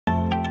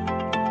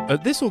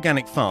At this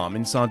organic farm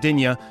in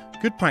Sardinia,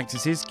 good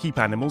practices keep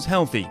animals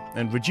healthy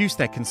and reduce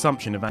their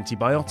consumption of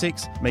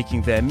antibiotics,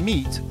 making their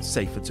meat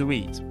safer to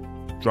eat.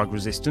 Drug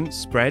resistance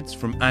spreads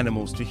from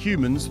animals to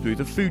humans through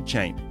the food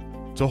chain.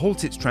 To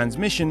halt its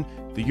transmission,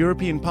 the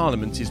European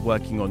Parliament is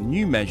working on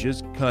new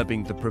measures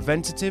curbing the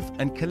preventative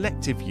and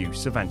collective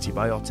use of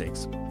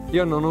antibiotics.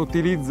 Io non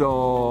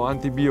utilizzo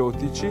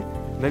antibiotici.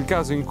 Nel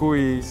caso in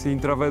cui si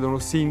intravedono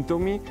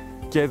sintomi,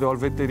 chiedo al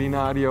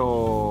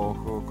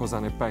veterinario cosa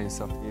ne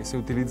pensa e se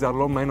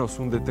utilizzarlo o meno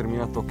su un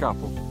determinato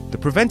capo. The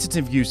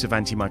preventative use of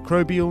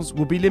antimicrobials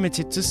will be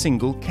limited to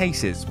single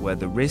cases where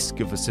the risk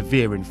of a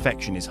severe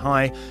infection is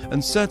high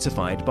and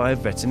certified by a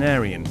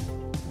veterinarian.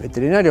 Il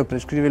veterinario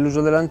prescrive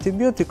l'uso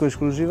dell'antibiotico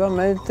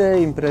esclusivamente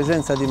in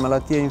presenza di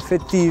malattie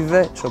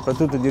infettive,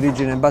 soprattutto di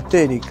origine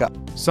batterica.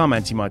 Some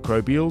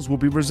antimicrobials will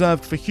be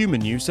reserved for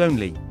human use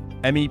only.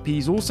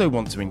 MEPs also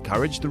want to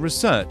encourage the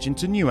research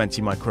into new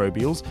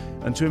antimicrobials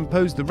and to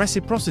impose the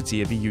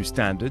reciprocity of EU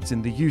standards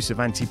in the use of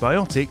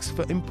antibiotics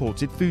for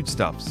imported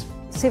foodstuffs.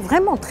 C'est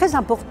vraiment très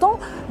important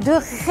de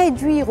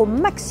réduire au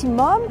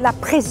maximum la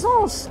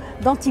présence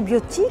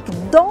d'antibiotiques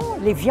dans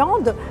les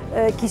viandes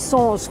qui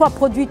sont soit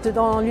produites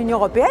dans l'Union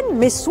européenne,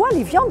 mais soit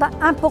les viandes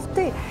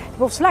importées. C'est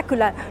pour cela que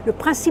le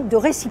principe de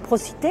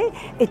réciprocité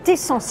est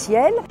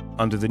essentiel.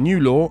 Under the new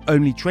law,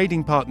 only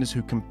trading partners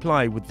who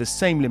comply with the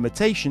same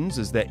limitations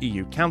as their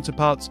EU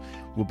counterparts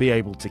will be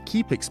able to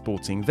keep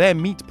exporting their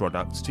meat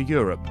products to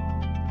Europe.